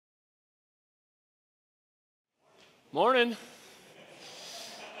Morning.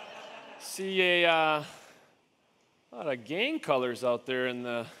 See a lot of gang colors out there in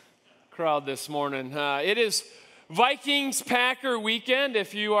the crowd this morning. It is Vikings-Packer weekend.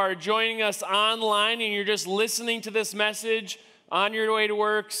 If you are joining us online and you're just listening to this message on your way to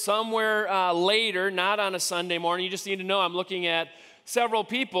work somewhere later, not on a Sunday morning, you just need to know I'm looking at several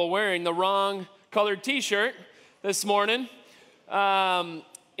people wearing the wrong colored t-shirt this morning.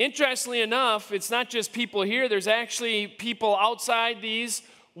 Interestingly enough, it's not just people here. There's actually people outside these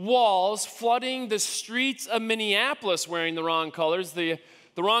walls flooding the streets of Minneapolis wearing the wrong colors. The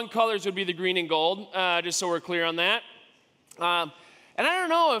wrong colors would be the green and gold, just so we're clear on that. And I don't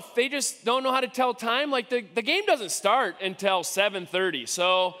know if they just don't know how to tell time. Like, the game doesn't start until 7:30.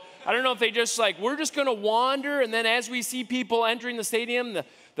 So I don't know if they just we're just going to wander, and then as we see people entering the stadium,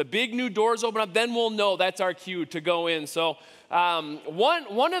 the big new doors open up, then we'll know that's our cue to go in. So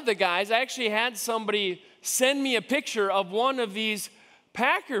one of the guys, I actually had somebody send me a picture of one of these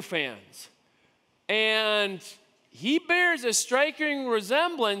Packer fans. And he bears a striking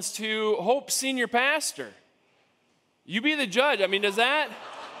resemblance to Hope's senior pastor. You be the judge. I mean, does that?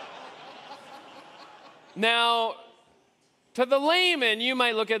 Now, to the layman, you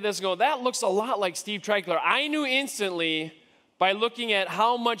might look at this and go, that looks a lot like Steve Treichler. I knew instantly by looking at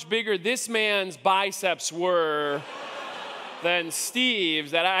how much bigger this man's biceps were than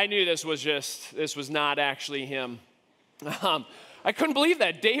Steve's that I knew this was not actually him. I couldn't believe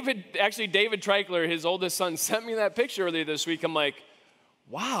that. David Treichler, his oldest son, sent me that picture earlier this week. I'm like,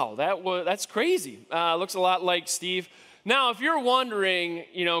 wow, that's crazy. Looks a lot like Steve. Now, if you're wondering,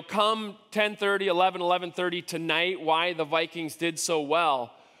 come 10:30, 11:30 tonight, why the Vikings did so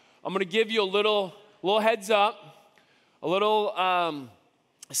well, I'm going to give you a little heads up, a little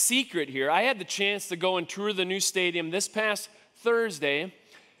secret here. I had the chance to go and tour the new stadium this past Thursday,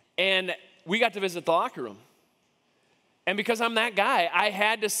 and we got to visit the locker room. And because I'm that guy, I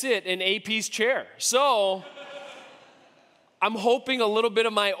had to sit in AP's chair. So I'm hoping a little bit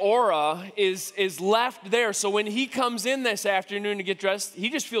of my aura is left there. So when he comes in this afternoon to get dressed, he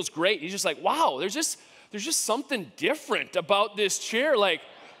just feels great. He's just like, wow, there's just something different about this chair. Like,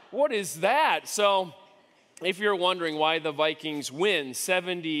 what is that? So if you're wondering why the Vikings win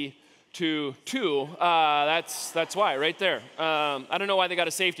 70-2, that's why right there. I don't know why they got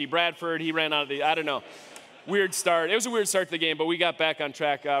a safety. Bradford, he ran out of I don't know. Weird start. It was a weird start to the game, but we got back on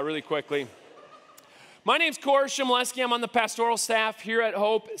track really quickly. My name's Cor Chmieleski. I'm on the pastoral staff here at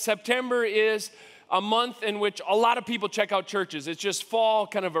Hope. September is a month in which a lot of people check out churches. It's just fall,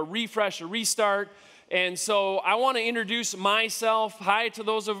 kind of a refresh, a restart. And so I want to introduce myself. Hi to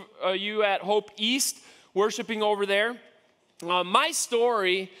those of you at Hope East worshiping over there. My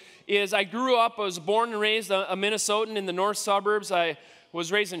story is I was born and raised a Minnesotan in the north suburbs. I was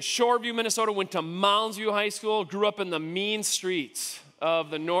raised in Shoreview, Minnesota, went to Mounds View High School, grew up in the mean streets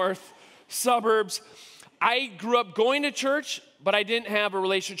of the north suburbs. I grew up going to church, but I didn't have a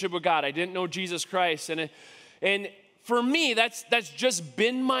relationship with God. I didn't know Jesus Christ. And for me, that's just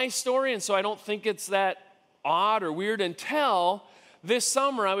been my story, and so I don't think it's that odd or weird until this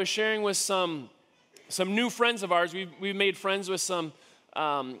summer I was sharing with some new friends of ours. We've made friends with some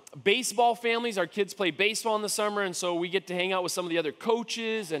baseball families. Our kids play baseball in the summer, and so we get to hang out with some of the other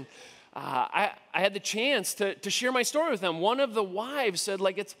coaches, and I had the chance to share my story with them. One of the wives said,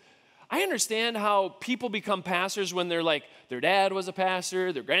 I understand how people become pastors when they're their dad was a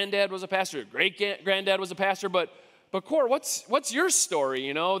pastor, their granddad was a pastor, their great-granddad was a pastor, but Cor, what's your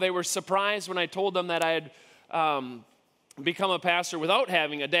story? They were surprised when I told them that I had become a pastor without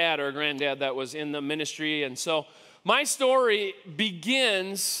having a dad or a granddad that was in the ministry, and so my story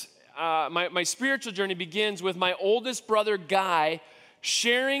begins, my spiritual journey begins with my oldest brother, Guy,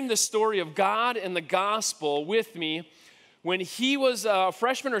 sharing the story of God and the gospel with me when he was a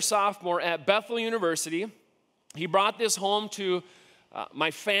freshman or sophomore at Bethel University. He brought this home to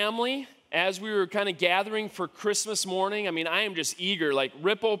my family as we were kind of gathering for Christmas morning. I mean, I am just eager,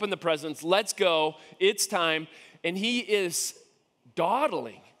 rip open the presents, let's go, it's time. And he is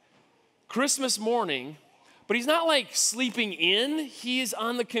dawdling Christmas morning. But he's not sleeping in, he's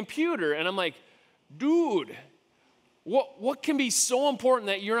on the computer. And I'm like, dude, what can be so important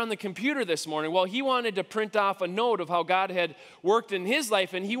that you're on the computer this morning? Well, he wanted to print off a note of how God had worked in his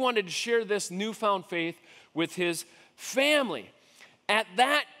life, and he wanted to share this newfound faith with his family. At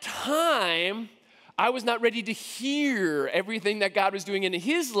that time, I was not ready to hear everything that God was doing in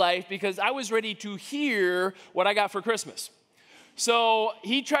his life because I was ready to hear what I got for Christmas. So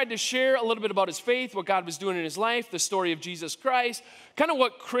he tried to share a little bit about his faith, what God was doing in his life, the story of Jesus Christ, kind of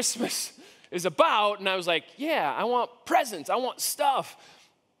what Christmas is about. And I was like, yeah, I want presents. I want stuff.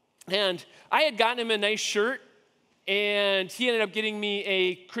 And I had gotten him a nice shirt and he ended up getting me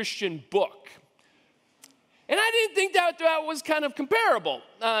a Christian book. And I didn't think that was kind of comparable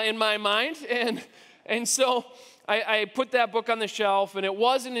in my mind. And so I put that book on the shelf, and it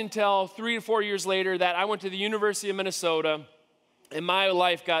wasn't until 3 to 4 years later that I went to the University of Minnesota, and my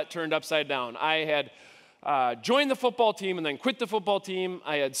life got turned upside down. I had joined the football team and then quit the football team.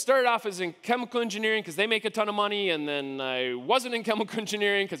 I had started off as in chemical engineering because they make a ton of money, and then I wasn't in chemical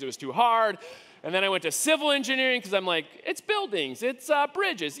engineering because it was too hard. And then I went to civil engineering because I'm like, it's buildings, it's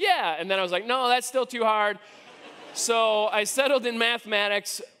bridges, yeah. And then I was like, no, that's still too hard. So I settled in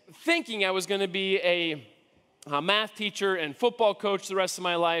mathematics, thinking I was going to be a math teacher and football coach the rest of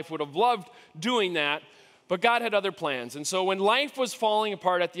my life. Would have loved doing that, but God had other plans. And so when life was falling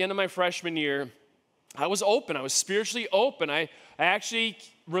apart at the end of my freshman year, I was open. I was spiritually open. I actually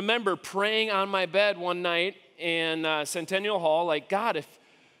remember praying on my bed one night in Centennial Hall, like, God,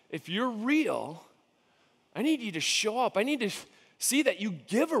 if you're real, I need you to show up. I need to see that you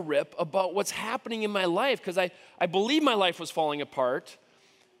give a rip about what's happening in my life, because I believe my life was falling apart.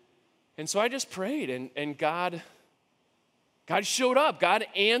 And so I just prayed, and God showed up. God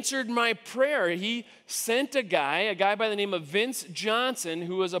answered my prayer. He sent a guy by the name of Vince Johnson,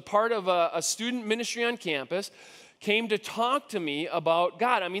 who was a part of a student ministry on campus, came to talk to me about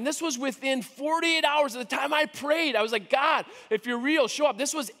God. I mean, this was within 48 hours of the time I prayed. I was like, God, if you're real, show up.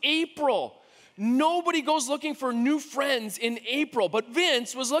 This was April. Nobody goes looking for new friends in April, but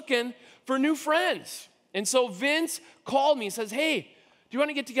Vince was looking for new friends. And so Vince called me and says, hey, do you want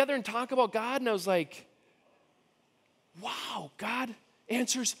to get together and talk about God? And I was like, wow, God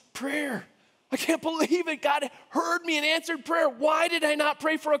answers prayer. I can't believe it. God heard me and answered prayer. Why did I not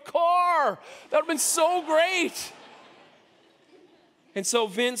pray for a car? That would have been so great. And so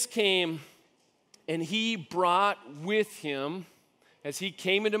Vince came, and he brought with him, as he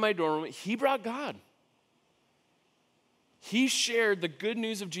came into my dorm room, he brought God. He shared the good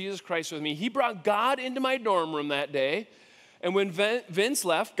news of Jesus Christ with me. He brought God into my dorm room that day. And when Vince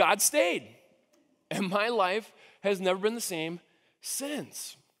left, God stayed. And my life has never been the same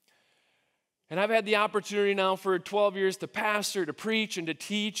since. And I've had the opportunity now for 12 years to pastor, to preach, and to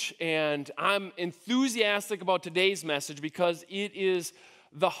teach. And I'm enthusiastic about today's message because it is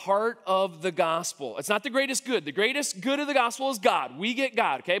the heart of the gospel. It's not the greatest good. The greatest good of the gospel is God. We get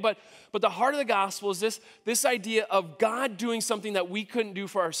God, okay? But the heart of the gospel is this idea of God doing something that we couldn't do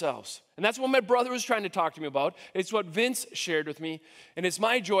for ourselves. And that's what my brother was trying to talk to me about. It's what Vince shared with me. And it's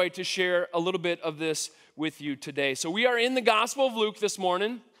my joy to share a little bit of this with you today. So we are in the Gospel of Luke this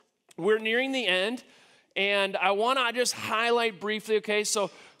morning. We're nearing the end. And I want to just highlight briefly, okay? So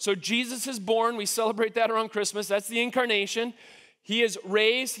Jesus is born. We celebrate that around Christmas. That's the incarnation. He is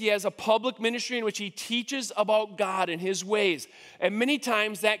raised. He has a public ministry in which he teaches about God and his ways. And many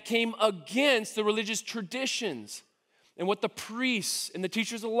times that came against the religious traditions and what the priests and the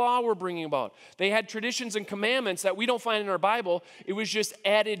teachers of the law were bringing about. They had traditions and commandments that we don't find in our Bible. It was just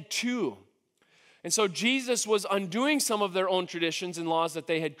added to. And so Jesus was undoing some of their own traditions and laws that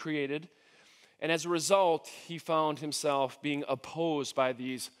they had created. And as a result, he found himself being opposed by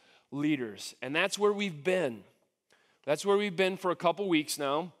these leaders. And that's where we've been. That's where we've been for a couple weeks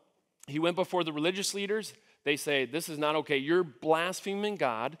now. He went before the religious leaders. They say, this is not okay. You're blaspheming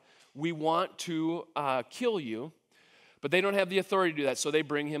God. We want to kill you. But they don't have the authority to do that, so they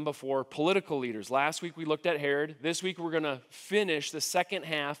bring him before political leaders. Last week we looked at Herod. This week we're going to finish the second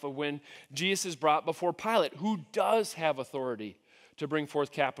half of when Jesus is brought before Pilate, who does have authority to bring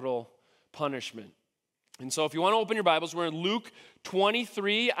forth capital punishment. And so if you want to open your Bibles, we're in Luke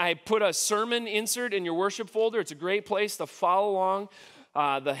 23. I put a sermon insert in your worship folder. It's a great place to follow along.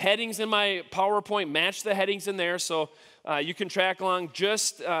 The headings in my PowerPoint match the headings in there, so you can track along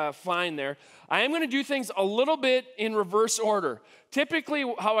just fine there. I am going to do things a little bit in reverse order. Typically,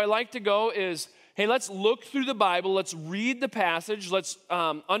 how I like to go is, hey, let's look through the Bible, let's read the passage, let's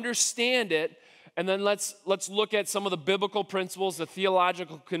understand it, and then let's look at some of the biblical principles, the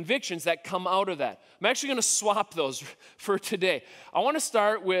theological convictions that come out of that. I'm actually going to swap those for today. I want to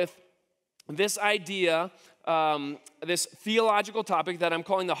start with this idea, this theological topic that I'm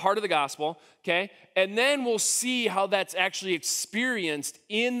calling the heart of the gospel, okay? And then we'll see how that's actually experienced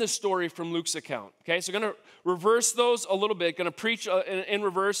in the story from Luke's account, okay? So I'm going to reverse those a little bit, going to preach in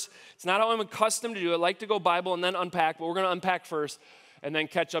reverse. It's not how I'm accustomed to do it. I like to go Bible and then unpack, but we're going to unpack first and then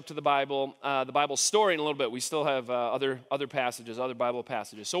catch up to the Bible story in a little bit. We still have other passages, other Bible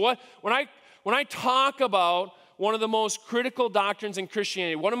passages. So when I talk about one of the most critical doctrines in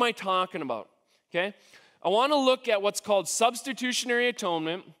Christianity, what am I talking about, okay? I want to look at what's called substitutionary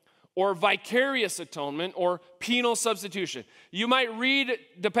atonement or vicarious atonement or penal substitution. You might read,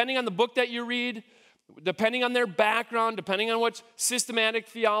 depending on the book that you read, Depending on their background, depending on what systematic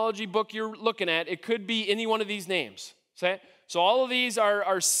theology book you're looking at, it could be any one of these names. Okay? So all of these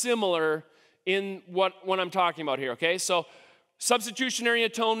are similar in what I'm talking about here, okay? So substitutionary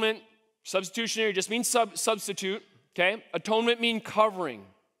atonement, substitutionary just means substitute, okay? Atonement means covering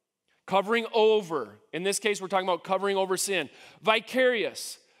over. In this case, we're talking about covering over sin.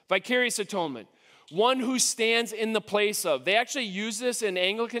 Vicarious atonement. One who stands in the place of. They actually use this in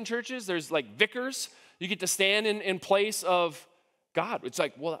Anglican churches. There's like vicars. You get to stand in place of God. It's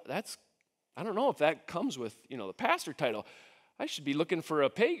like, well, I don't know if that comes with, the pastor title. I should be looking for a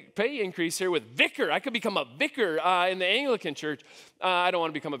pay increase here with vicar. I could become a vicar in the Anglican church. I don't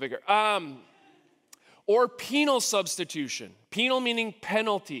want to become a vicar. Or penal substitution. Penal meaning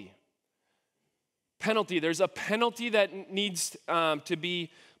penalty. Penalty. There's a penalty that needs to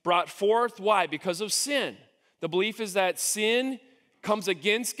be brought forth. Why? Because of sin. The belief is that sin comes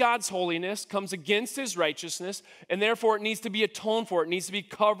against God's holiness, comes against his righteousness, and therefore it needs to be atoned for. It needs to be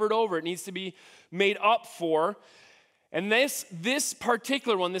covered over. It needs to be made up for. And this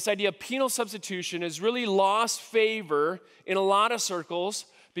particular one, this idea of penal substitution, has really lost favor in a lot of circles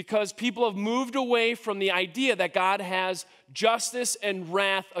because people have moved away from the idea that God has justice and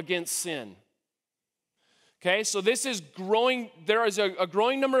wrath against sin. Okay, so this is growing. There is a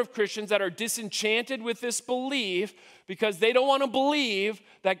growing number of Christians that are disenchanted with this belief because they don't want to believe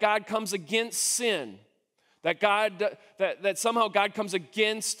that God comes against sin, that somehow God comes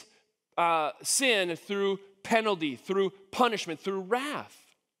against sin through penalty, through punishment, through wrath.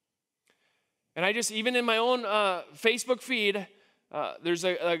 And even in my own Facebook feed, there's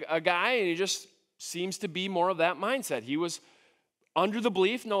a guy, and he just seems to be more of that mindset. He was under the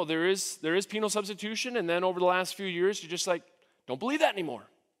belief, no, there is penal substitution, and then over the last few years, you're just like, don't believe that anymore.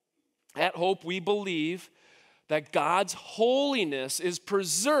 At Hope, we believe that God's holiness is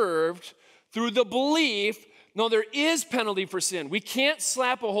preserved through the belief, no, there is penalty for sin. We can't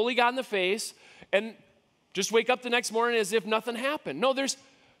slap a holy God in the face and just wake up the next morning as if nothing happened. No, there's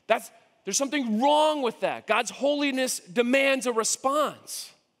something wrong with that. God's holiness demands a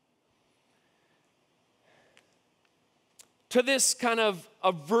response. To this kind of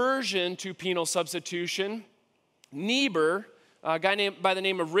aversion to penal substitution, Niebuhr, a guy by the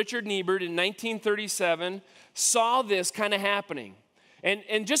name of Richard Niebuhr in 1937, saw this kind of happening.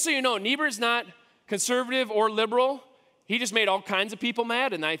 And just so you know, Niebuhr is not conservative or liberal. He just made all kinds of people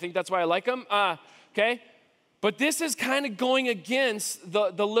mad, and I think that's why I like him. Okay? But this is kind of going against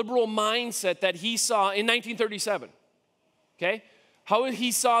the liberal mindset that he saw in 1937. Okay? How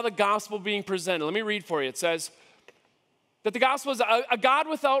he saw the gospel being presented. Let me read for you. It says that the gospel is a God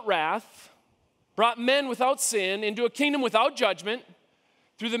without wrath brought men without sin into a kingdom without judgment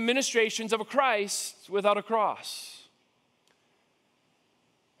through the ministrations of a Christ without a cross.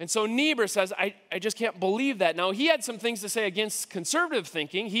 And so Niebuhr says, I just can't believe that. Now, he had some things to say against conservative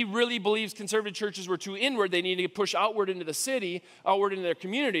thinking. He really believes conservative churches were too inward. They needed to push outward into the city, outward into their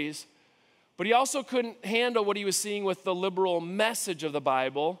communities. But he also couldn't handle what he was seeing with the liberal message of the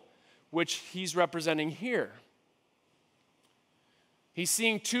Bible, which he's representing here. He's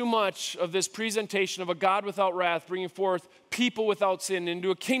seeing too much of this presentation of a God without wrath, bringing forth people without sin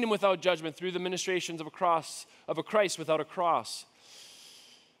into a kingdom without judgment through the ministrations of a Christ without a cross.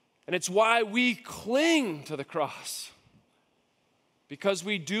 And it's why we cling to the cross, because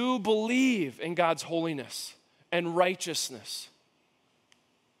we do believe in God's holiness and righteousness.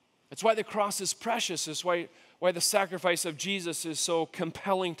 That's why the cross is precious. It's why the sacrifice of Jesus is so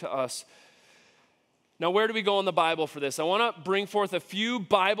compelling to us. Now, where do we go in the Bible for this? I want to bring forth a few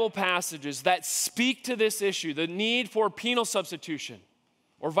Bible passages that speak to this issue, the need for penal substitution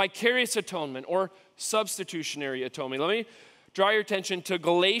or vicarious atonement or substitutionary atonement. Let me draw your attention to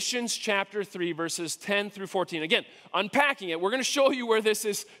Galatians chapter 3, verses 10 through 14. Again, unpacking it, we're going to show you where this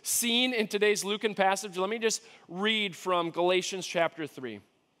is seen in today's Lucan passage. Let me just read from Galatians chapter 3.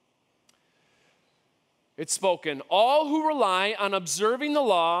 It's spoken, all who rely on observing the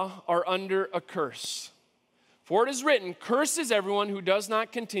law are under a curse. For it is written, cursed is everyone who does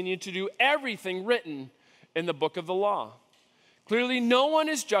not continue to do everything written in the book of the law. Clearly, no one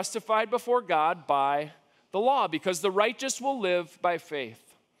is justified before God by the law, because the righteous will live by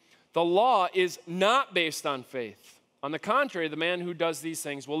faith. The law is not based on faith. On the contrary, the man who does these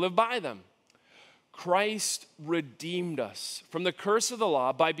things will live by them. Christ redeemed us from the curse of the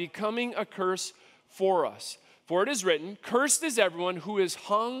law by becoming a curse for us. For it is written, cursed is everyone who is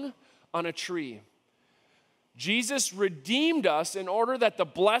hung on a tree. Jesus redeemed us in order that the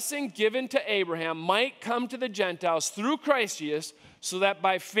blessing given to Abraham might come to the Gentiles through Christ Jesus, so that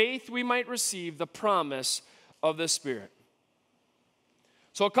by faith we might receive the promise of the Spirit.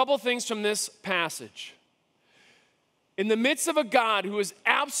 So a couple things from this passage. In the midst of a God who is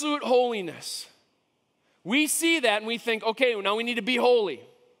absolute holiness, we see that and we think, okay, now we need to be holy.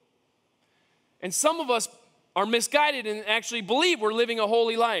 And some of us are misguided and actually believe we're living a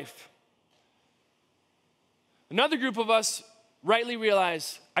holy life. Another group of us rightly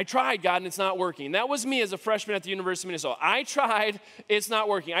realize, I tried, God, and it's not working. And that was me as a freshman at the University of Minnesota. I tried, it's not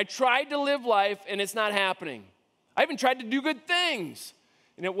working. I tried to live life, and it's not happening. I even tried to do good things,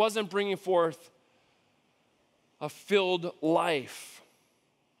 and it wasn't bringing forth a filled life.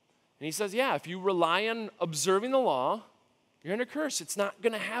 And he says, yeah, if you rely on observing the law, you're under curse. It's not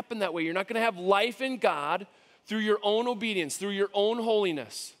going to happen that way. You're not going to have life in God through your own obedience, through your own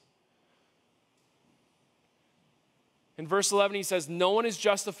holiness. In verse 11, he says, no one is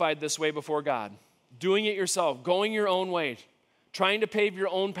justified this way before God. Doing it yourself, going your own way, trying to pave your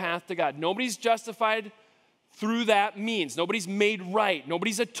own path to God. Nobody's justified through that means. Nobody's made right.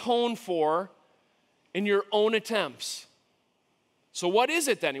 Nobody's atoned for in your own attempts. So what is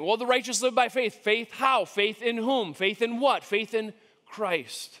it then? Well, the righteous live by faith. Faith how? Faith in whom? Faith in what? Faith in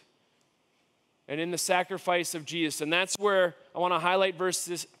Christ and in the sacrifice of Jesus. And that's where I want to highlight verse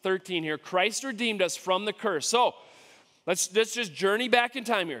 13 here. Christ redeemed us from the curse. So let's just journey back in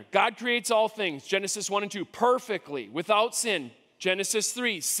time here. God creates all things, Genesis 1 and 2, perfectly, without sin. Genesis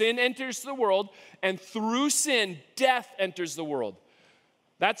 3, sin enters the world, and through sin, death enters the world.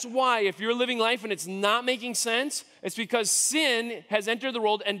 That's why if you're living life and it's not making sense, it's because sin has entered the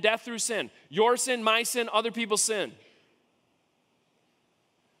world and death through sin. Your sin, my sin, other people's sin.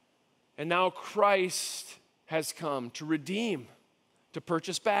 And now Christ has come to redeem, to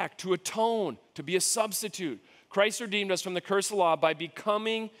purchase back, to atone, to be a substitute. Christ redeemed us from the curse of the law by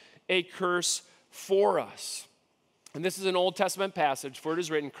becoming a curse for us. And this is an Old Testament passage, for it is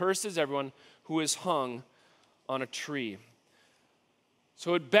written, cursed is everyone who is hung on a tree.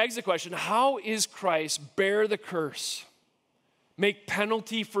 So it begs the question, how is Christ bear the curse, make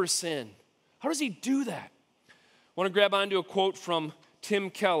penalty for sin? How does he do that? I want to grab onto a quote from Tim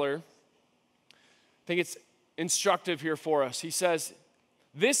Keller. I think it's instructive here for us. He says,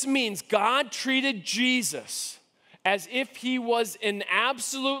 this means God treated Jesus as if he was an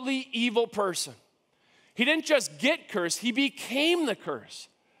absolutely evil person. He didn't just get cursed, he became the curse.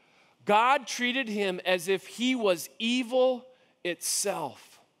 God treated him as if he was evil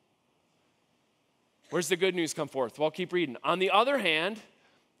itself. Where's the good news come forth? Well, keep reading. On the other hand,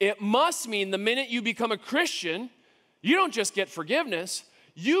 it must mean the minute you become a Christian, you don't just get forgiveness,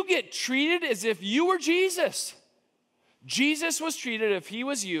 you get treated as if you were Jesus. Jesus was treated if he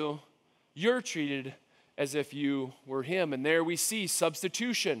was you, you're treated as if you were him. And there we see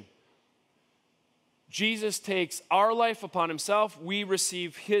substitution. Jesus takes our life upon himself, we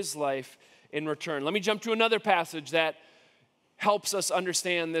receive his life in return. Let me jump to another passage that helps us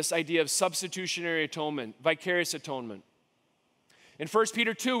understand this idea of substitutionary atonement, vicarious atonement. In 1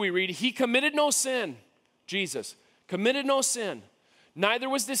 Peter 2, we read, he committed no sin, Jesus, committed no sin, neither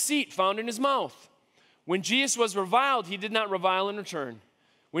was deceit found in his mouth. When Jesus was reviled, he did not revile in return.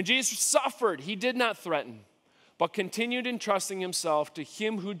 When Jesus suffered, he did not threaten, but continued entrusting himself to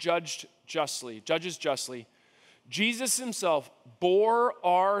him who judges justly. Jesus himself bore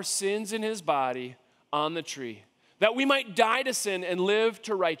our sins in his body on the tree, that we might die to sin and live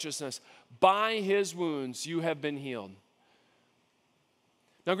to righteousness. By his wounds you have been healed.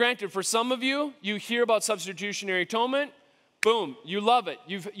 Now granted, for some of you, you hear about substitutionary atonement, boom, you love it.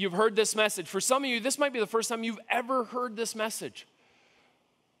 You've heard this message. For some of you, this might be the first time you've ever heard this message,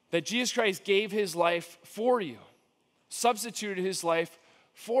 that Jesus Christ gave his life for you, substituted his life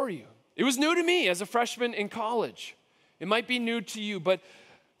for you. It was new to me as a freshman in college. It might be new to you, but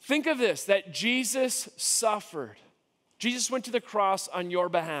think of this, that Jesus suffered. Jesus went to the cross on your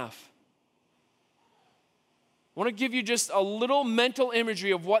behalf. I want to give you just a little mental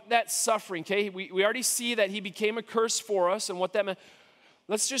imagery of what that suffering, okay? We already see that he became a curse for us and what that meant.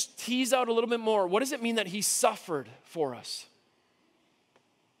 Let's just tease out a little bit more. What does it mean that he suffered for us?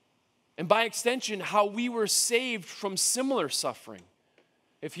 And by extension, how we were saved from similar suffering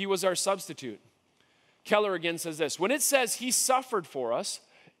if he was our substitute. Keller again says this, when it says he suffered for us,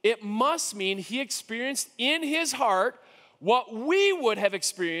 it must mean he experienced in his heart what we would have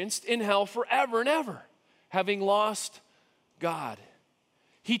experienced in hell forever and ever, having lost God.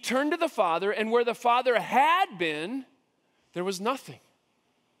 He turned to the Father, and where the Father had been, there was nothing.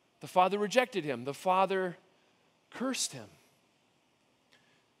 The Father rejected him. The Father cursed him.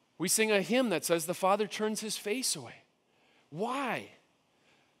 We sing a hymn that says the Father turns his face away. Why?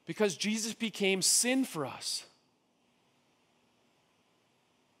 Because Jesus became sin for us.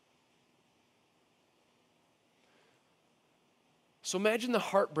 So imagine the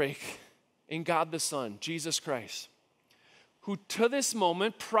heartbreak in God the Son, Jesus Christ, who to this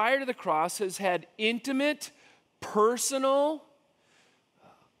moment, prior to the cross, has had intimate, personal,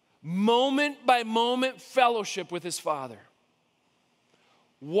 moment-by-moment fellowship with his Father,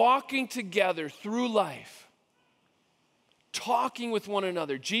 walking together through life, talking with one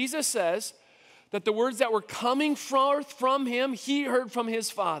another. Jesus says that the words that were coming forth from him, he heard from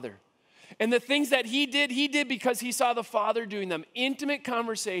his Father. And the things that he did because he saw the Father doing them. Intimate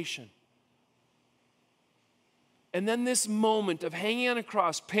conversation. And then this moment of hanging on a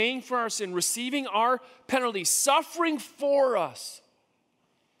cross, paying for our sin, receiving our penalty, suffering for us.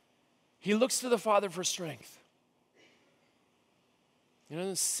 He looks to the Father for strength. He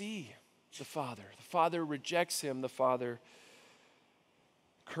doesn't see the Father. The Father rejects him. The Father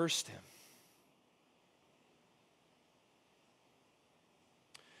cursed him.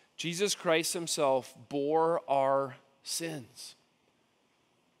 Jesus Christ himself bore our sins.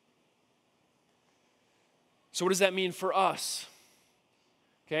 So what does that mean for us?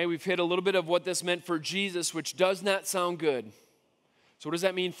 Okay, we've hit a little bit of what this meant for Jesus, which does not sound good. So what does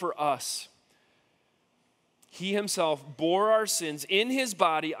that mean for us? He himself bore our sins in his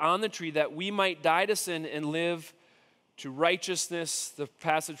body on the tree that we might die to sin and live to righteousness. The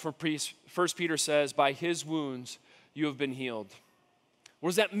passage from 1 Peter says, by his wounds you have been healed. What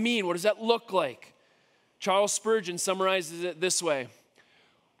does that mean? What does that look like? Charles Spurgeon summarizes it this way.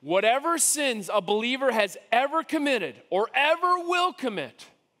 Whatever sins a believer has ever committed or ever will commit,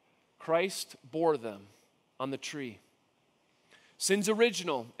 Christ bore them on the tree. Sins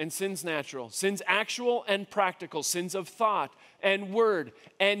original and sins natural, sins actual and practical, sins of thought and word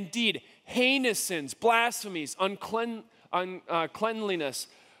and deed, heinous sins, blasphemies, uncleanliness,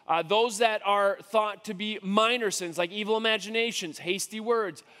 those that are thought to be minor sins like evil imaginations, hasty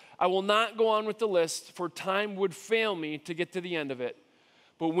words. I will not go on with the list, for time would fail me to get to the end of it.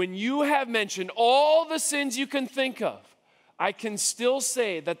 But when you have mentioned all the sins you can think of, I can still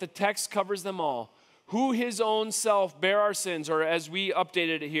say that the text covers them all. Who his own self bare our sins, or as we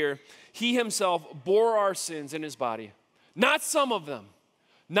updated it here, he himself bore our sins in his body. Not some of them,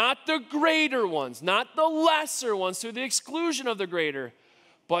 not the greater ones, not the lesser ones to the exclusion of the greater,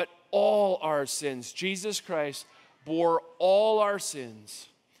 but all our sins. Jesus Christ bore all our sins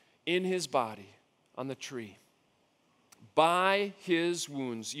in his body on the tree. By his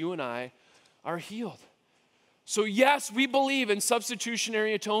wounds, you and I are healed. So yes, we believe in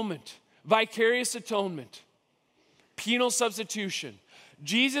substitutionary atonement, vicarious atonement, penal substitution,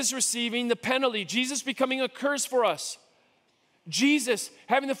 Jesus receiving the penalty, Jesus becoming a curse for us, Jesus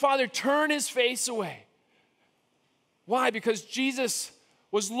having the Father turn his face away. Why? Because Jesus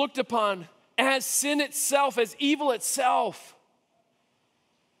was looked upon as sin itself, as evil itself.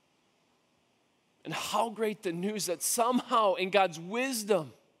 And how great the news that somehow in God's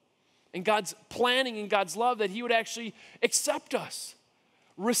wisdom, in God's planning, in God's love, that he would actually accept us,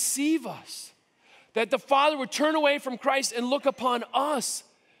 receive us. That the Father would turn away from Christ and look upon us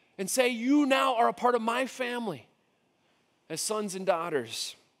and say, you now are a part of my family as sons and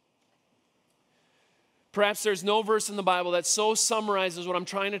daughters. Perhaps there's no verse in the Bible that so summarizes what I'm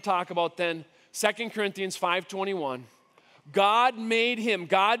trying to talk about than 2 Corinthians 5:21. God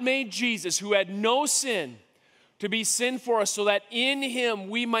made Jesus, who had no sin, to be sin for us so that in him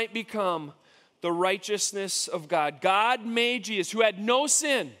we might become the righteousness of God. God made Jesus, who had no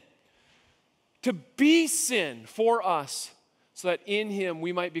sin, to be sin for us so that in him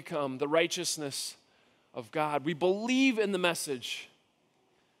we might become the righteousness of God. We believe in the message.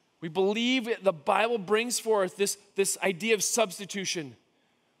 We believe the Bible brings forth this idea of substitution.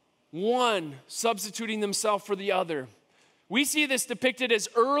 One substituting themselves for the other. We see this depicted as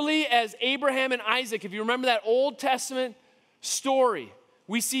early as Abraham and Isaac. If you remember that Old Testament story,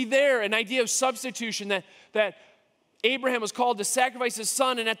 we see there an idea of substitution, that Abraham was called to sacrifice his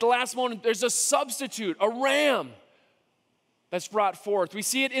son, and at the last moment there's a substitute, a ram that's brought forth. We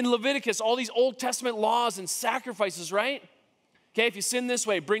see it in Leviticus, all these Old Testament laws and sacrifices, right? Okay, if you sin this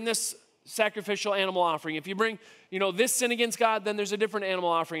way, bring this sacrificial animal offering. If you bring, this sin against God, then there's a different animal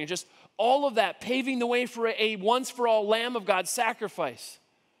offering. And just all of that paving the way for a once-for-all Lamb of God sacrifice.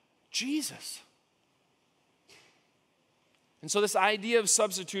 Jesus. And so this idea of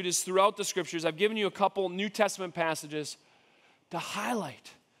substitute is throughout the scriptures. I've given you a couple New Testament passages to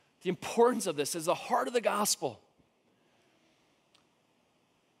highlight the importance of this as the heart of the gospel.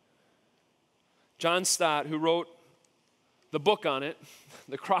 John Stott, who wrote the book on it,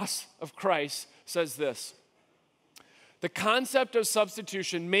 The Cross of Christ, says this. The concept of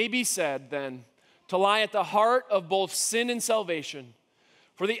substitution may be said, then, to lie at the heart of both sin and salvation.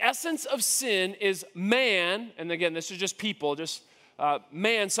 For the essence of sin is man, and again, this is just people, just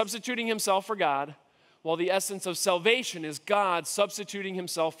man substituting himself for God, while the essence of salvation is God substituting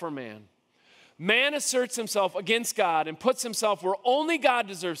himself for man. Man asserts himself against God and puts himself where only God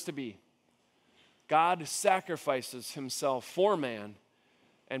deserves to be. God sacrifices himself for man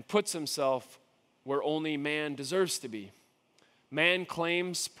and puts himself where only man deserves to be. Man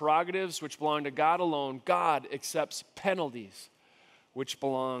claims prerogatives which belong to God alone. God accepts penalties which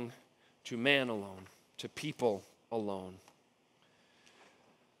belong to man alone, to people alone.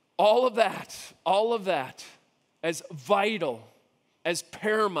 All of that as vital, as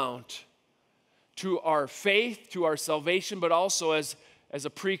paramount to our faith, to our salvation, but also as a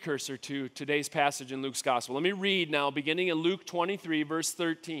precursor to today's passage in Luke's gospel. Let me read now, beginning in Luke 23, verse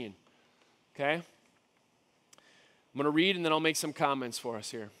 13. Okay? I'm going to read and then I'll make some comments for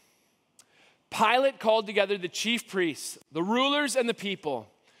us here. Pilate called together the chief priests, the rulers, and the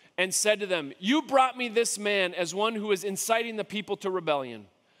people, and said to them, "You brought me this man as one who is inciting the people to rebellion.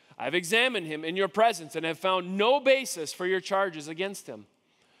 I've examined him in your presence and have found no basis for your charges against him.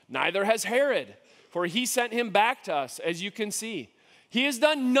 Neither has Herod, for he sent him back to us, as you can see. He has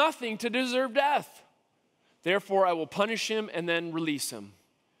done nothing to deserve death. Therefore, I will punish him and then release him."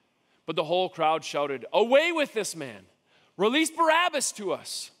 But the whole crowd shouted, "Away with this man! Release Barabbas to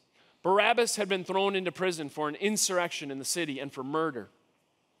us!" Barabbas had been thrown into prison for an insurrection in the city and for murder.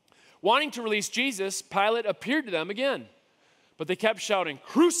 Wanting to release Jesus, Pilate appeared to them again. But they kept shouting,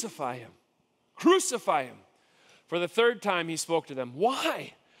 "Crucify him! Crucify him!" For the third time he spoke to them.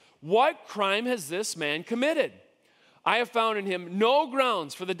 "Why? What crime has this man committed? I have found in him no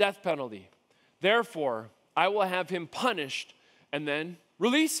grounds for the death penalty. Therefore, I will have him punished and then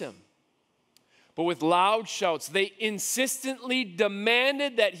release him." But with loud shouts, they insistently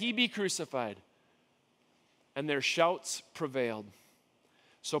demanded that he be crucified. And their shouts prevailed.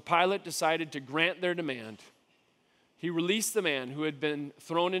 So Pilate decided to grant their demand. He released the man who had been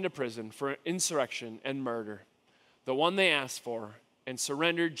thrown into prison for insurrection and murder, the one they asked for, and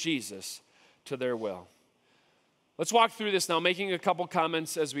surrendered Jesus to their will. Let's walk through this now, making a couple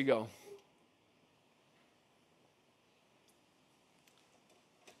comments as we go.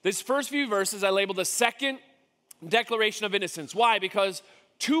 This first few verses I labeled the second declaration of innocence. Why? Because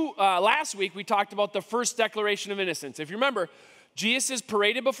last week we talked about the first declaration of innocence. If you remember, Jesus is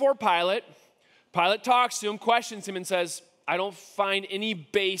paraded before Pilate. Pilate talks to him, questions him, and says, "I don't find any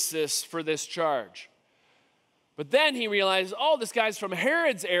basis for this charge." But then he realizes, oh, this guy's from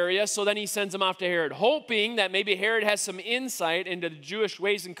Herod's area, so then he sends him off to Herod, hoping that maybe Herod has some insight into the Jewish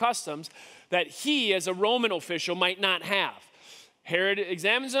ways and customs that he, as a Roman official, might not have. Herod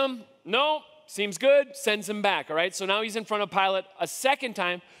examines him. No, seems good, sends him back, all right? So now he's in front of Pilate a second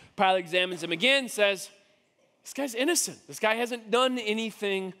time. Pilate examines him again, says, this guy's innocent. This guy hasn't done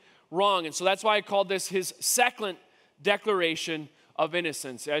anything wrong. And so that's why I called this his second declaration of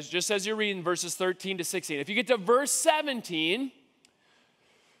innocence, just as you're reading verses 13 to 16. If you get to verse 17,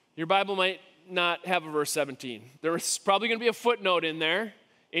 your Bible might not have a verse 17. There's probably going to be a footnote in there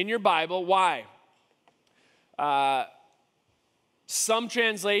in your Bible. Why? Some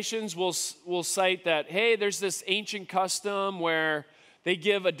translations will cite that, hey, there's this ancient custom where they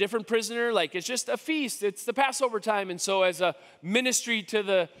give a different prisoner, like it's just a feast. It's the Passover time. And so as a ministry to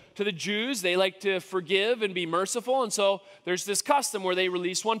the Jews, they like to forgive and be merciful. And so there's this custom where they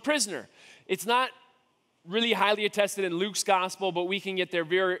release one prisoner. It's not really highly attested in Luke's gospel, but we can get there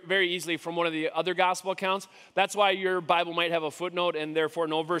very, very easily from one of the other gospel accounts. That's why your Bible might have a footnote and therefore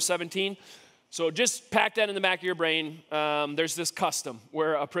no verse 17. So just pack that in the back of your brain. There's this custom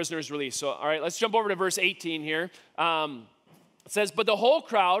where a prisoner is released. So, all right, let's jump over to verse 18 here. It says, but the whole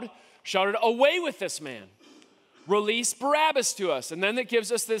crowd shouted, away with this man. Release Barabbas to us. And then it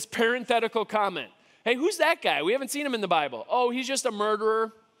gives us this parenthetical comment. Hey, who's that guy? We haven't seen him in the Bible. Oh, he's just a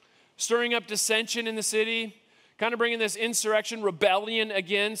murderer, stirring up dissension in the city, kind of bringing this insurrection, rebellion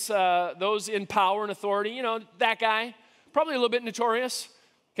against those in power and authority. You know, that guy, probably a little bit notorious,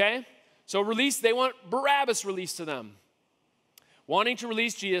 okay? So they want Barabbas released to them. Wanting to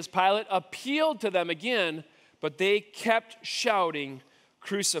release Jesus, Pilate appealed to them again, but they kept shouting,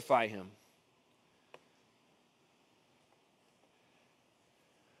 crucify him.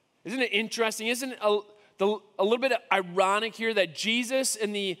 Isn't it interesting? Isn't it a little bit ironic here that Jesus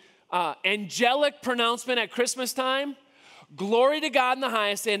in the angelic pronouncement at Christmas time, glory to God in the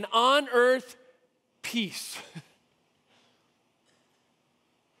highest, and on earth, peace.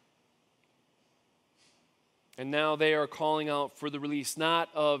 And now they are calling out for the release, not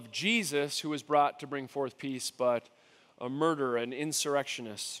of Jesus, who was brought to bring forth peace, but a murderer, an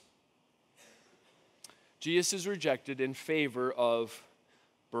insurrectionist. Jesus is rejected in favor of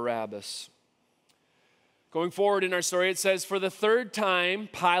Barabbas. Going forward in our story, it says, for the third time,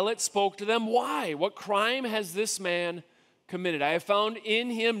 Pilate spoke to them. Why? What crime has this man committed? I have found in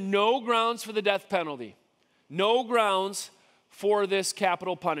him no grounds for the death penalty. No grounds for this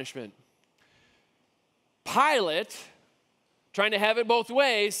capital punishment. Pilate, trying to have it both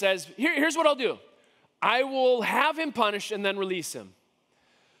ways, says, here's what I'll do. I will have him punished and then release him.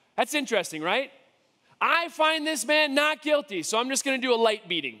 That's interesting, right? I find this man not guilty, so I'm just going to do a light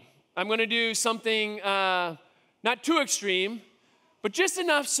beating. I'm going to do something not too extreme, but just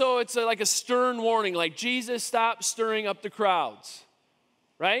enough so it's like a stern warning, like Jesus, stop stirring up the crowds,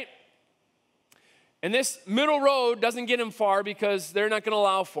 right? And this middle road doesn't get him far because they're not going to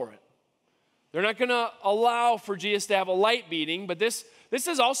allow for it. They're not going to allow for Jesus to have a light beating, but this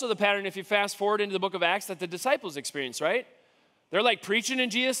is also the pattern, if you fast forward into the book of Acts, that the disciples experience, right? They're like preaching in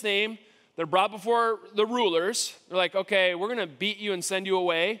Jesus' name. They're brought before the rulers. They're like, okay, we're going to beat you and send you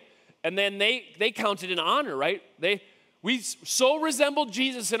away. And then they count it in honor, right? We so resembled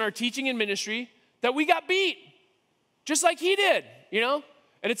Jesus in our teaching and ministry that we got beat, just like he did, you know?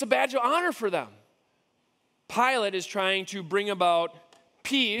 And it's a badge of honor for them. Pilate is trying to bring about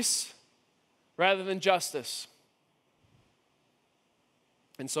peace rather than justice.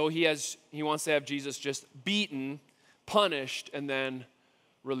 And so he wants to have Jesus just beaten, punished, and then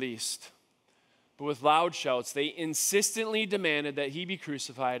released. But with loud shouts, they insistently demanded that he be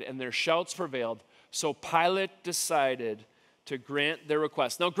crucified, and their shouts prevailed. So Pilate decided to grant their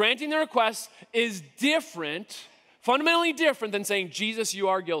request. Now, granting their request is different, fundamentally different than saying, Jesus, you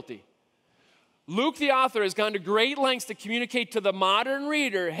are guilty. Luke, the author, has gone to great lengths to communicate to the modern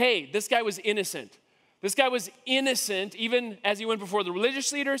reader, hey, this guy was innocent. This guy was innocent, even as he went before the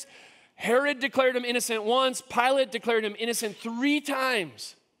religious leaders. Herod declared him innocent once. Pilate declared him innocent 3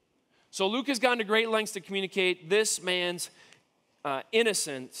 times. So Luke has gone to great lengths to communicate this man's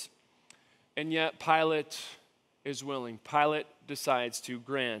innocence, and yet Pilate is willing. Pilate decides to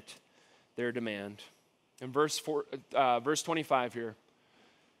grant their demand. In verse 25 here,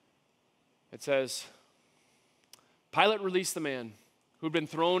 it says, Pilate released the man who had been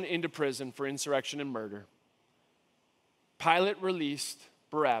thrown into prison for insurrection and murder. Pilate released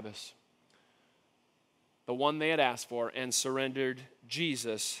Barabbas, the one they had asked for, and surrendered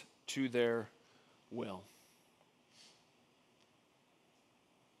Jesus to their will.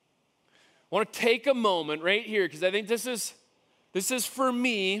 I want to take a moment right here because I think this is for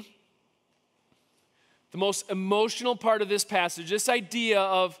me the most emotional part of this passage. This idea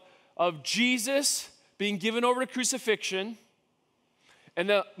of Jesus being given over to crucifixion and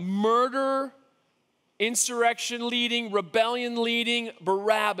the murder, insurrection leading, rebellion leading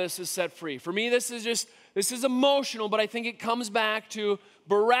Barabbas is set free. For me, this is emotional, but I think it comes back to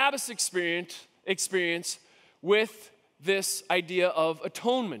Barabbas' experience with this idea of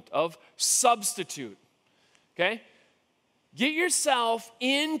atonement, of substitute, okay? Get yourself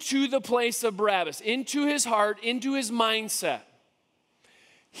into the place of Barabbas, into his heart, into his mindset.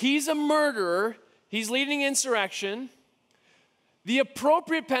 He's a murderer. He's leading insurrection. The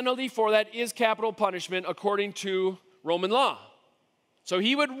appropriate penalty for that is capital punishment according to Roman law. So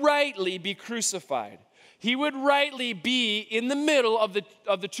he would rightly be crucified. He would rightly be in the middle of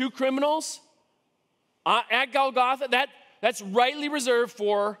the 2 criminals at Golgotha. That's rightly reserved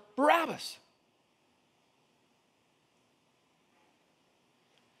for Barabbas.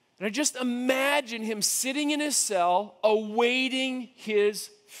 And I just imagine him sitting in his cell awaiting his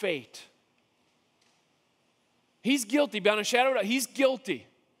fate. He's guilty, beyond a shadow of a doubt. He's guilty.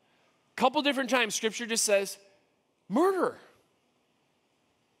 A couple different times, Scripture just says, murderer,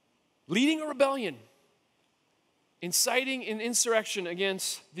 leading a rebellion, inciting an insurrection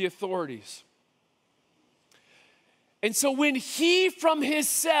against the authorities. And so when he from his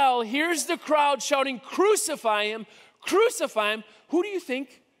cell hears the crowd shouting, crucify him, who do you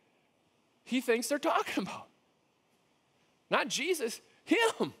think he thinks they're talking about? Not Jesus,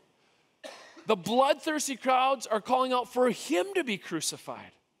 him. The bloodthirsty crowds are calling out for him to be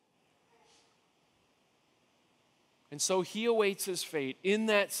crucified. And so he awaits his fate in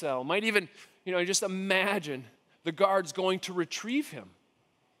that cell. Might even, just imagine the guards going to retrieve him.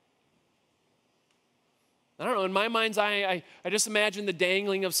 I don't know, in my mind's eye, I just imagine the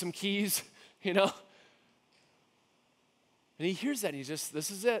dangling of some keys, And he hears that, and he's just,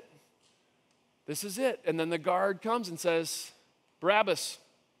 this is it. This is it. And then the guard comes and says, Barabbas,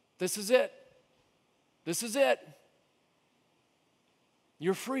 this is it. This is it.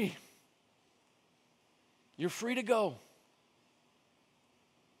 You're free. You're free to go.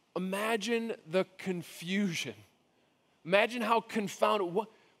 Imagine the confusion. Imagine how confounded. What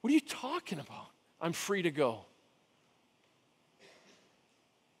are you talking about? I'm free to go.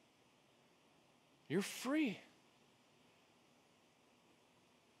 You're free.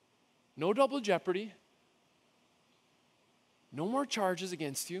 No double jeopardy. No more charges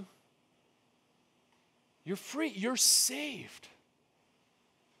against you. You're free. You're saved.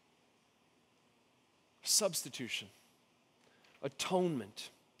 Substitution.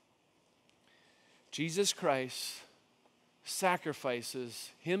 Atonement. Jesus Christ sacrifices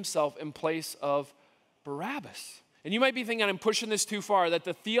himself in place of Barabbas. And you might be thinking I'm pushing this too far, that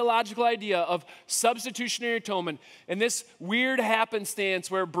the theological idea of substitutionary atonement and this weird happenstance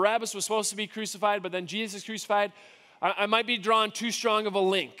where Barabbas was supposed to be crucified, but then Jesus is crucified, I might be drawing too strong of a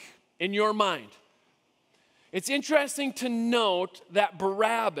link in your mind. It's interesting to note that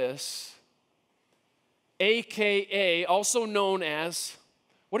Barabbas, a.k.a., also known as,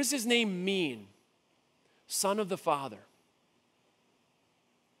 what does his name mean? Son of the Father.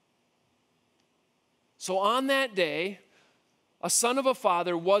 So on that day, a son of a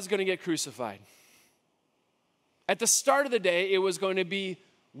father was going to get crucified. At the start of the day, it was going to be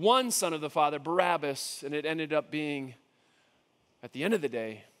one son of the father, Barabbas, and it ended up being, at the end of the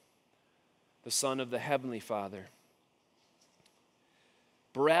day, the son of the heavenly Father.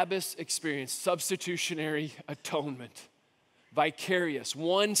 Barabbas experienced substitutionary atonement, vicarious.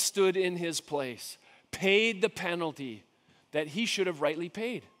 One stood in his place, paid the penalty that he should have rightly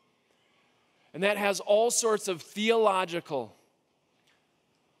paid. And that has all sorts of theological,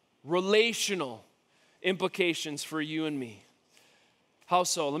 relational implications for you and me. How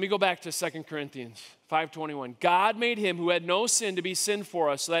so? Let me go back to 2 Corinthians 5:21. God made him who had no sin to be sin for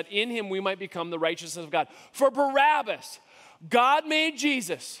us, so that in him we might become the righteousness of God. For Barabbas, God made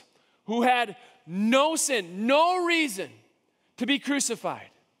Jesus, who had no sin, no reason to be crucified.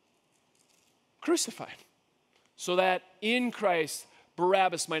 Crucified. So that in Christ,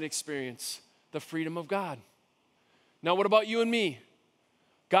 Barabbas might experience the freedom of God. Now, what about you and me?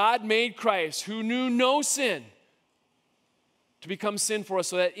 God made Christ, who knew no sin, to become sin for us,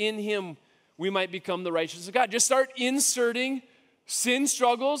 so that in him we might become the righteousness of God. Just start inserting sin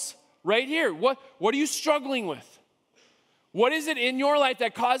struggles right here. What are you struggling with? What is it in your life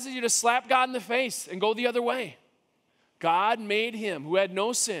that causes you to slap God in the face and go the other way? God made him who had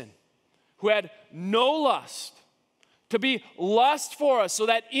no sin, who had no lust, to be lust for us, so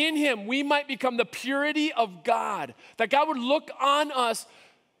that in him we might become the purity of God. That God would look on us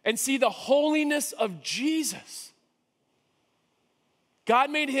and see the holiness of Jesus. God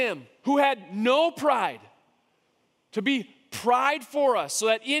made him who had no pride to be pride for us, so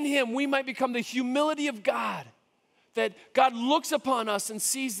that in him we might become the humility of God. That God looks upon us and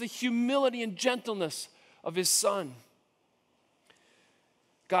sees the humility and gentleness of his Son.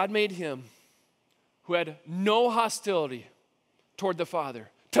 God made him who had no hostility toward the Father,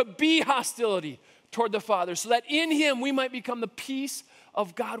 to be hostility toward the Father, so that in him we might become the peace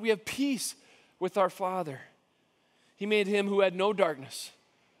of God. We have peace with our Father. He made him who had no darkness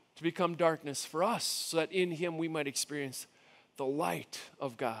to become darkness for us, so that in him we might experience the light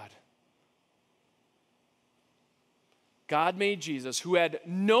of God. God made Jesus, who had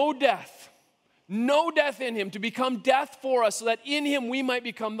no death in him, to become death for us, so that in him we might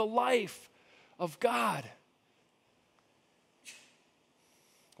become the life of God.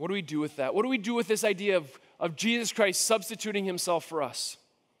 What do we do with that? What do we do with this idea of Jesus Christ substituting himself for us?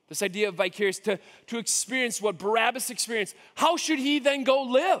 This idea of vicarious, to experience what Barabbas experienced. How should he then go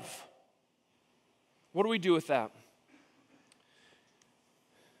live? What do we do with that?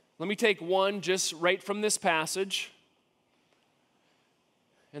 Let me take one just right from this passage,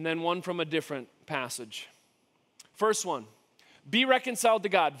 and then one from a different passage. First one, be reconciled to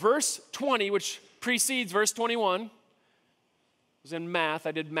God. Verse 20, which precedes verse 21, was in math.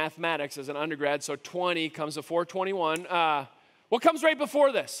 I did mathematics as an undergrad, so 20 comes before 21. What comes right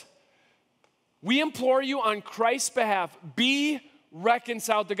before this? We implore you on Christ's behalf, be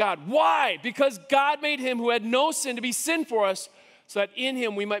reconciled to God. Why? Because God made him who had no sin to be sin for us, so that in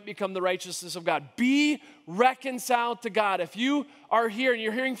him we might become the righteousness of God. Be reconciled to God. If you are here and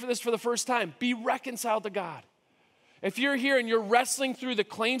you're hearing this for the first time, be reconciled to God. If you're here and you're wrestling through the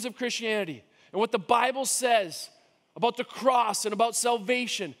claims of Christianity and what the Bible says about the cross and about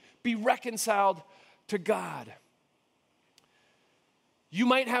salvation, be reconciled to God. You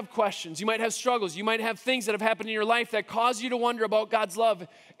might have questions, you might have struggles, you might have things that have happened in your life that cause you to wonder about God's love.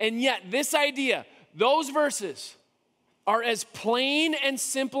 And yet, this idea, those verses, are as plain and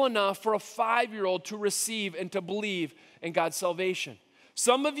simple enough for a 5-year-old to receive and to believe in God's salvation.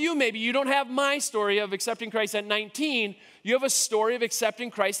 Some of you, maybe you don't have my story of accepting Christ at 19. You have a story of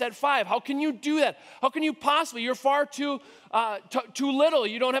accepting Christ at 5. How can you do that? How can you possibly? You're far too little.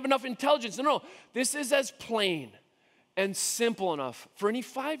 You don't have enough intelligence. No. This is as plain and simple enough for any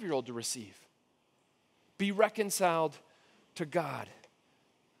 5-year-old to receive. Be reconciled to God.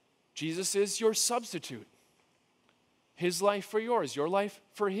 Jesus is your substitute. His life for yours, your life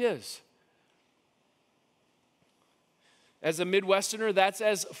for his. As a Midwesterner, that's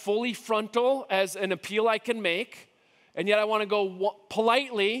as fully frontal as an appeal I can make. And yet I want to go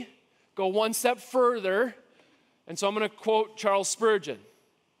politely, go one step further. And so I'm going to quote Charles Spurgeon.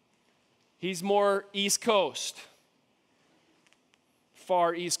 He's more East Coast.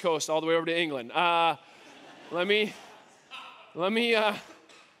 Far East Coast, all the way over to England. Let me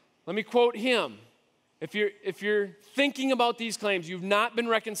quote him. If you're thinking about these claims, you've not been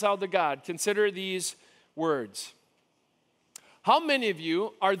reconciled to God, consider these words. How many of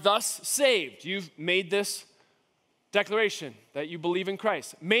you are thus saved? You've made this declaration that you believe in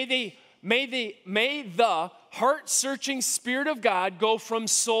Christ. May the heart-searching Spirit of God go from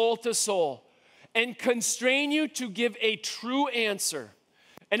soul to soul and constrain you to give a true answer.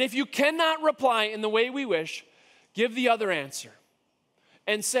 And if you cannot reply in the way we wish, give the other answer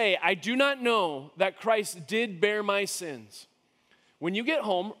and say, I do not know that Christ did bear my sins. When you get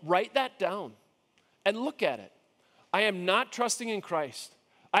home, write that down and look at it. I am not trusting in Christ.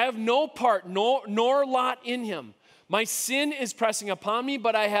 I have no part nor lot in him. My sin is pressing upon me,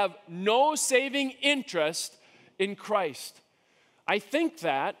 but I have no saving interest in Christ. I think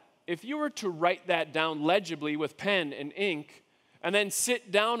that if you were to write that down legibly with pen and ink, and then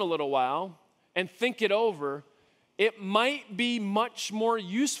sit down a little while and think it over, it might be much more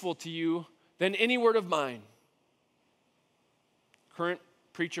useful to you than any word of mine. Current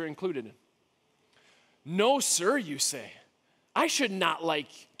preacher included. No, sir, you say. I should not like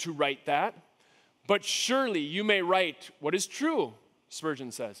to write that. But surely you may write what is true,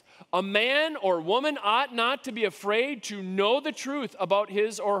 Spurgeon says. A man or woman ought not to be afraid to know the truth about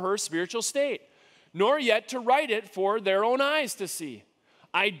his or her spiritual state, nor yet to write it for their own eyes to see.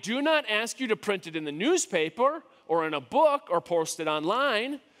 I do not ask you to print it in the newspaper or in a book or post it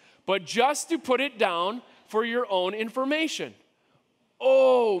online, but just to put it down for your own information.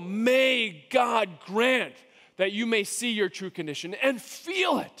 Oh, may God grant that you may see your true condition and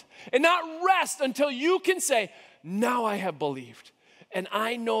feel it, and not rest until you can say, now I have believed, and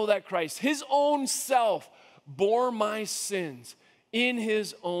I know that Christ, his own self, bore my sins in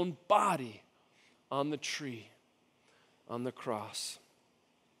his own body on the tree, on the cross.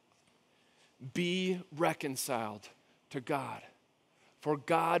 Be reconciled to God, for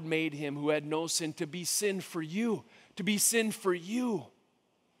God made him who had no sin to be sin for you,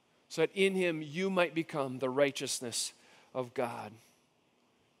 so that in him you might become the righteousness of God.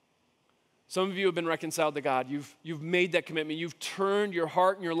 Some of you have been reconciled to God. You've made that commitment. You've turned your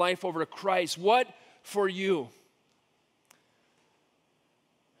heart and your life over to Christ. What for you?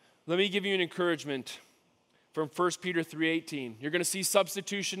 Let me give you an encouragement from 1 Peter 3:18. You're going to see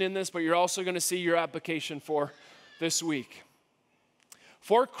substitution in this, but you're also going to see your application for this week.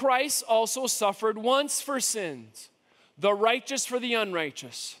 For Christ also suffered once for sins, the righteous for the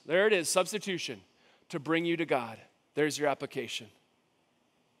unrighteous. There it is, substitution, to bring you to God. There's your application.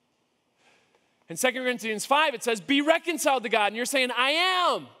 In 2 Corinthians 5, it says, be reconciled to God. And you're saying, I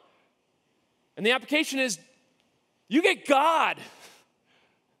am. And the application is, you get God.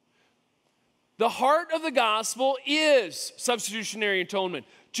 The heart of the gospel is substitutionary atonement.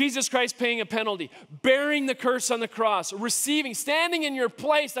 Jesus Christ paying a penalty, bearing the curse on the cross, receiving, standing in your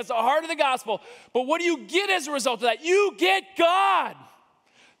place. That's the heart of the gospel. But what do you get as a result of that? You get God.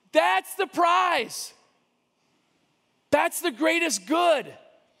 That's the prize. That's the greatest good.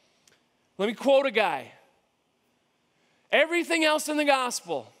 Let me quote a guy. Everything else in the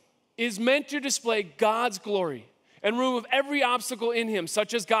gospel is meant to display God's glory and remove every obstacle in him,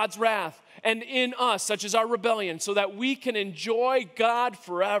 such as God's wrath, and in us, such as our rebellion, so that we can enjoy God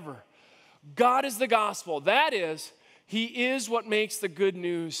forever. God is the gospel. That is, he is what makes the good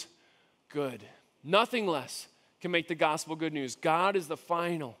news good. Nothing less can make the gospel good news. God is the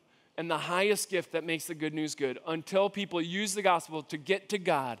final and the highest gift that makes the good news good. Until people use the gospel to get to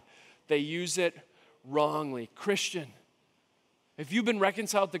God, they use it wrongly. Christian, if you've been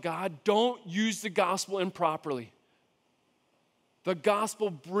reconciled to God, don't use the gospel improperly. The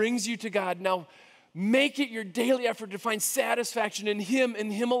gospel brings you to God. Now, make it your daily effort to find satisfaction in him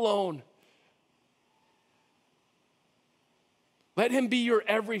and him alone. Let him be your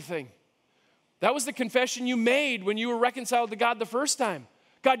everything. That was the confession you made when you were reconciled to God the first time.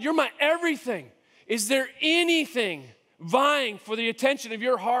 God, you're my everything. Is there anything vying for the attention of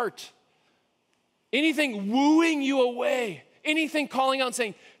your heart? Anything wooing you away? Anything calling out and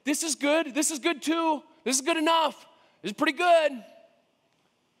saying, this is good too, this is good enough, this is pretty good.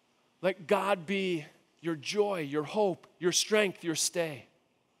 Let God be your joy, your hope, your strength, your stay.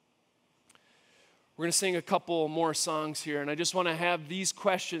 We're going to sing a couple more songs here, and I just want to have these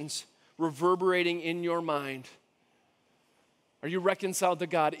questions reverberating in your mind. Are you reconciled to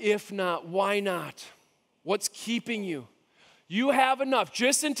God? If not, why not? What's keeping you? You have enough,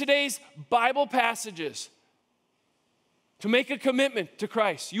 just in today's Bible passages, to make a commitment to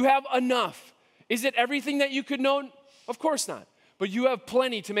Christ. You have enough. Is it everything that you could know? Of course not. But you have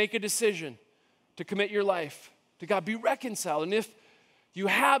plenty to make a decision to commit your life to God. Be reconciled. And if you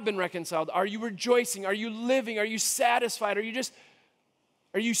have been reconciled, are you rejoicing? Are you living? Are you satisfied?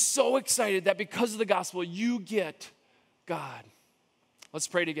 Are you so excited that because of the gospel you get God? Let's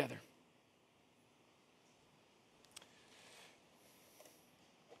pray together.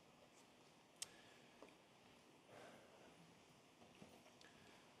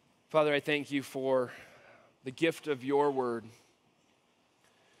 Father, I thank you for the gift of your word,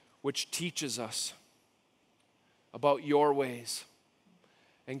 which teaches us about your ways.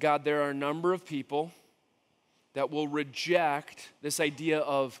 And God, there are a number of people that will reject this idea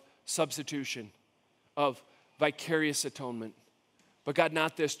of substitution, of vicarious atonement. But God,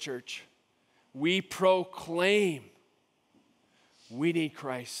 not this church. We proclaim we need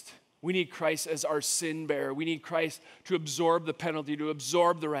Christ. We need Christ as our sin bearer. We need Christ to absorb the penalty, to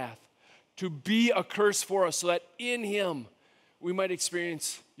absorb the wrath, to be a curse for us so that in him we might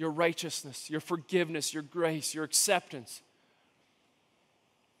experience your righteousness, your forgiveness, your grace, your acceptance.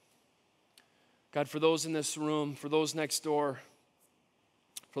 God, for those in this room, for those next door,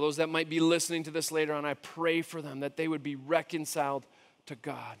 for those that might be listening to this later on, I pray for them that they would be reconciled to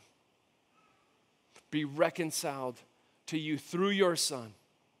God. Be reconciled to you through your Son.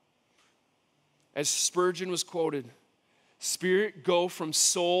 As Spurgeon was quoted, Spirit, go from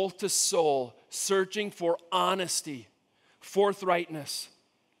soul to soul, searching for honesty, forthrightness.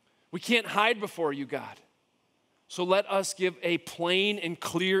 We can't hide before you, God. So let us give a plain and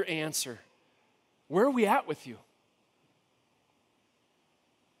clear answer. Where are we at with you?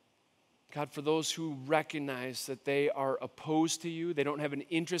 God, for those who recognize that they are opposed to you, they don't have an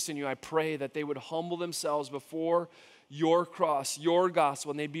interest in you, I pray that they would humble themselves before your cross, your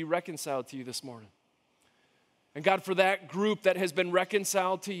gospel, and they'd be reconciled to you this morning. And God, for that group that has been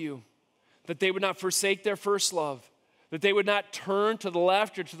reconciled to you, that they would not forsake their first love, that they would not turn to the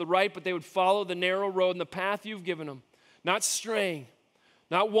left or to the right, but they would follow the narrow road and the path you've given them, not straying,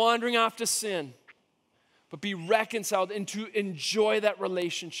 not wandering off to sin, but be reconciled and to enjoy that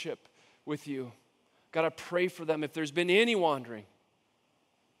relationship with you. God, I pray for them if there's been any wandering,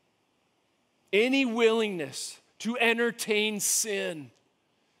 any willingness to entertain sin,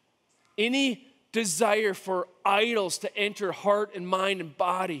 any desire for idols to enter heart and mind and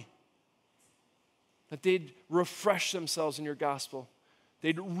body, that they'd refresh themselves in your gospel.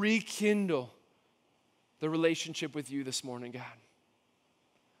 They'd rekindle the relationship with you this morning, God.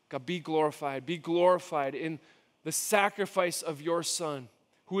 God, be glorified. Be glorified in the sacrifice of your Son,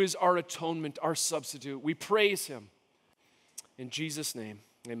 who is our atonement, our substitute. We praise him. In Jesus' name,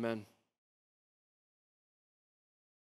 amen.